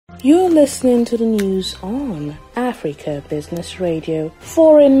You're listening to the news on Africa Business Radio.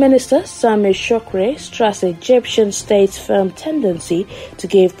 Foreign Minister Sameh Shoukry stressed the Egyptian state's firm tendency to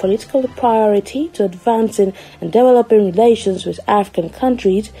give political priority to advancing and developing relations with African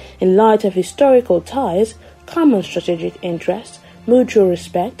countries in light of historical ties, common strategic interests, mutual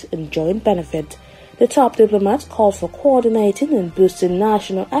respect, and joint benefit. The top diplomat called for coordinating and boosting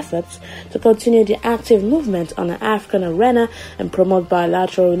national efforts to continue the active movement on the African arena and promote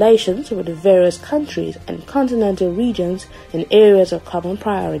bilateral relations with the various countries and continental regions in areas of common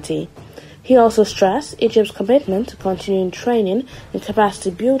priority. He also stressed Egypt's commitment to continuing training and capacity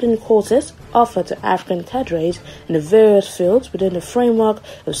building courses offered to African cadres in the various fields within the framework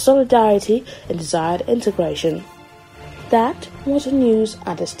of solidarity and desired integration. That was the news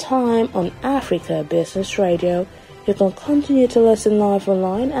at this time on Africa Business Radio. You can continue to listen live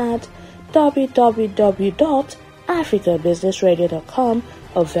online at www.africabusinessradio.com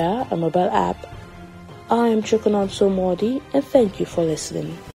or via a mobile app. I am Chukunonso Modi and thank you for listening.